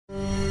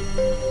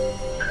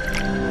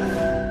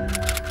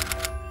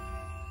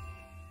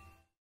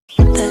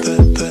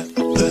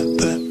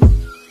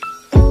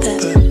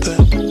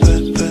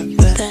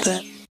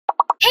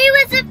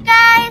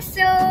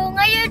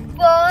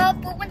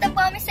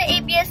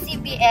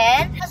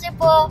abs-cbn. Kasi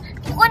po,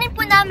 kukunin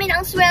po namin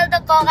ang sweldo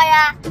ko,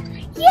 kaya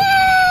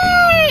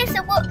yay!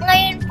 So po,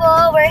 ngayon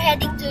po, we're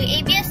heading to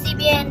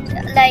abs-cbn,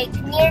 like,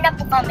 near na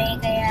po kami,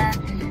 kaya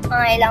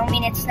mga ilang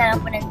minutes na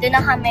lang po nandun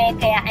na kami.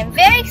 Kaya I'm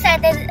very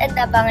excited and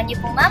abangan niyo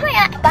po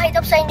mamaya.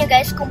 Ipakita ko sa inyo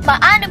guys kung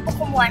paano po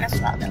kumuha ng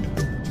sweldo.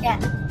 Yeah.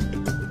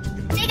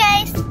 See you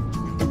guys!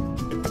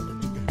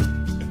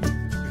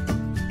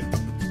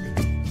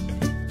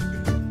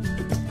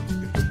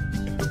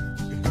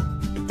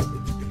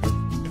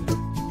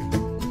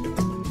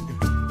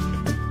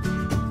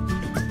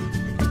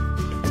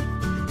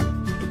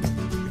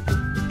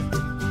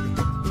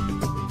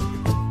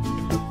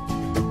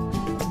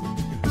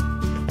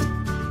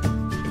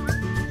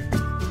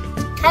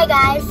 Hi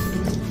guys!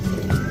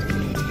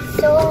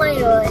 So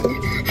ngayon,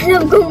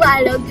 alam kong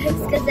maalog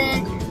guys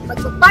kasi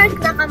magpa-park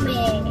na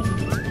kami.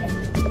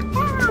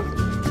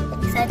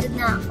 Excited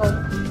na ako.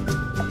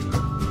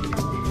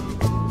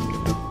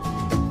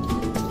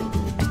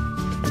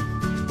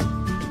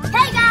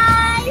 Hi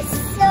guys!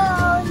 So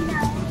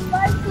now,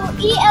 we're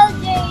going to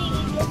ELJ.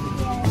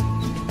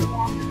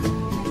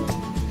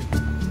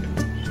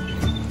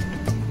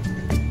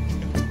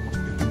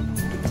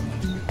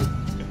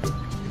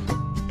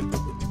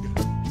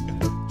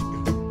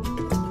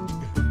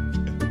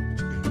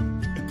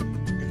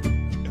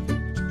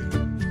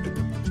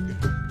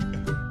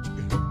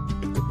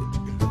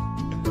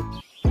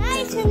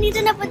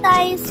 Nandito na po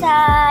tayo sa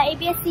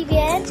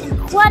abs-cbn and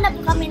kuha na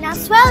po kami ng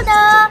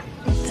sweldo!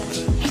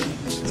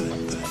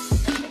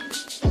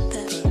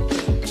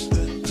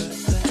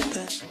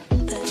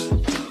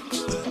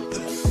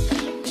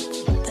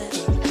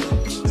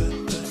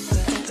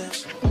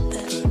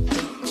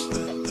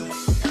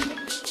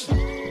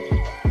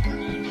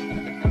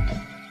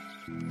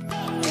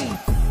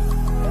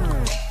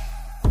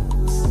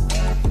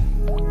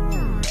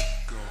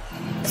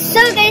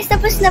 So guys,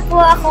 tapos na po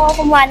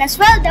ako kumuha ng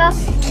sweldo.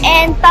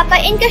 And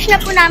papa-encash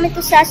na po namin to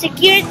sa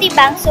security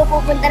bank. So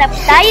pupunta na po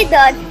tayo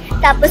doon.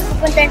 Tapos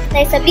pupunta na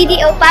tayo sa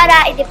video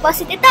para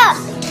i-deposit ito.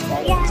 So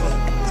yeah.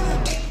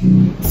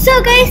 So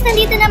guys,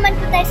 nandito naman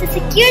po tayo sa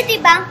security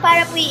bank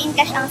para po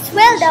i-encash ang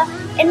sweldo.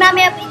 And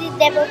mamaya po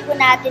i-deposit po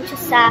natin siya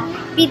sa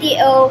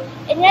video.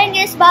 And ngayon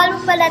guys,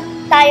 bawal pala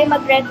tayo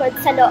mag-record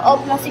sa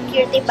loob ng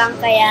security bank.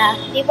 Kaya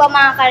hindi po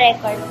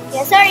makaka-record.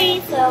 Yeah, sorry.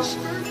 So,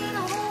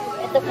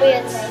 ito po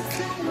yun guys.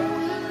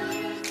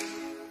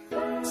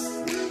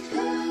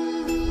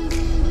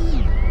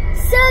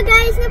 So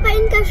guys,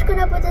 napa-encash ko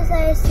na po ito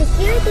sa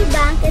security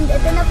bank and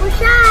ito na po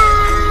siya!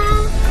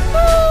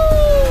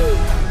 Hey!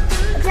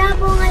 At saka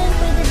po ngayon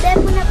po,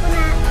 i-depo na po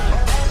na.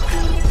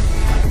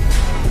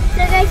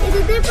 So guys,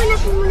 i-depo na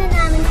po muna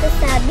namin ito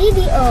sa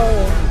video.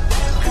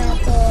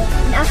 Tapos,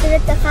 after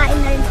that, kakain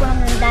na rin po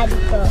ng daddy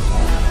ko.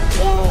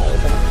 Yay!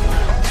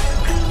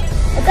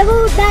 Ito po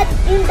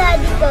yung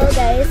daddy ko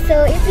guys.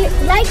 So, if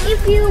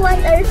you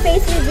want our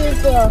face reveal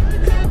po.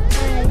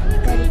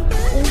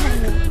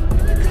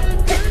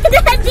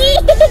 Daddy!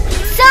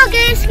 So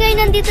guys,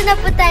 ngayon nandito na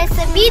po tayo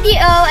sa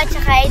video at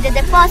saka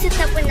i-deposit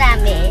na po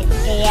namin.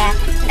 Kaya,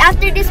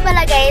 after this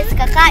pala guys,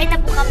 kakain na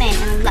po kami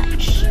ng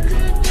lunch.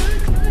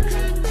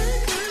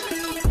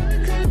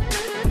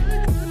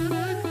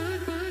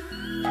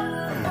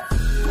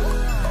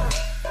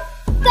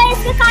 Guys,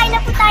 kakain na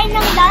po tayo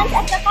ng lunch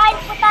at kakain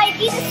po tayo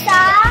dito sa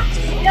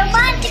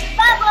Romantic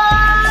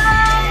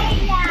Baboy!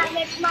 Yeah,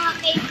 may mga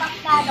K-pop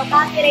na, no?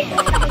 Copyright po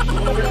sa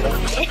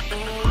akin.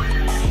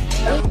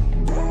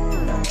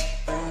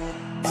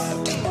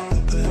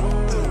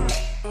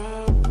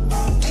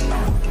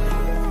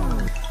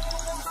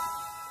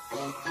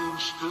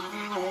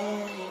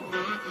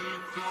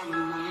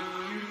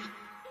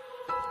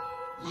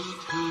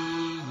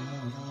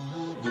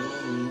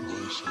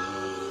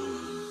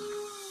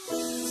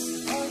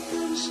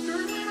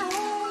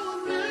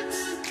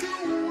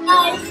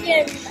 Guys,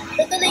 yun.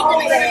 Tutuloy ko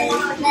na guys.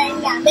 Dahil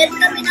nga, meron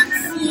kami ng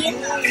seat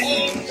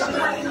and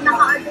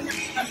naka-order na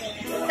kami.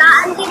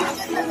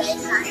 Ka-unlimited na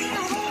guys ha.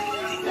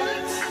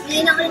 Hindi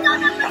na ko rin ako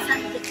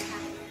napasandit na.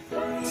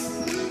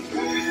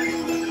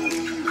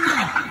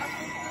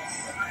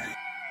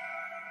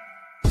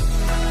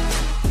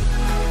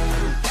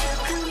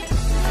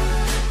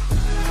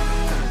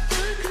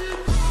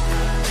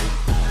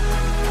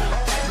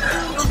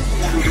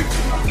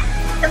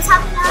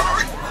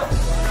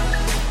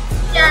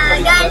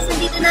 Guys,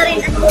 dito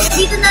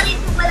na rin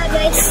po pala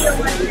guys yung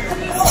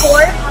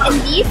pork and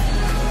beef.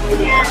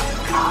 Ayan.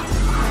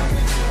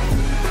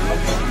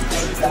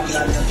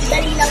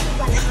 Dali lang po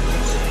pala.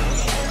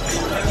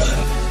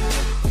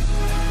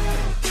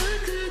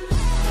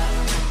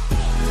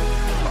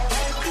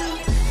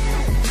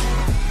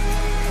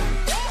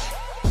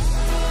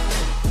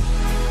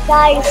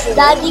 Guys,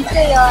 daddy ko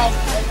yun.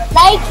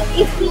 Like,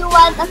 if you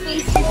want a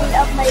face reveal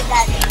of my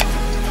daddy.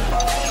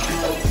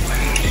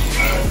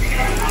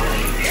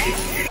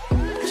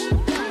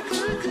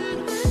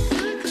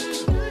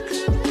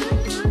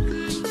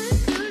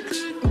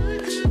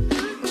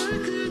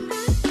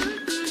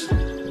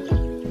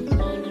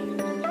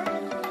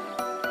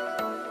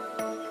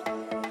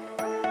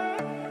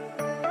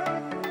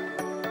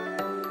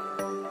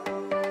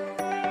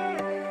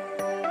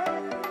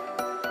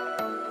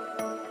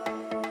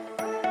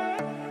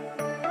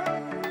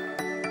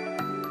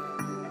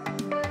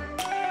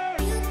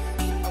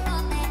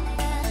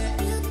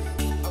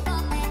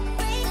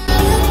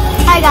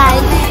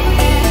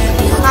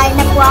 Kakain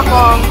na po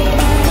ako.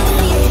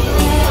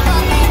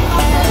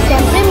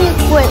 Siyempre, milk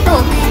po ito.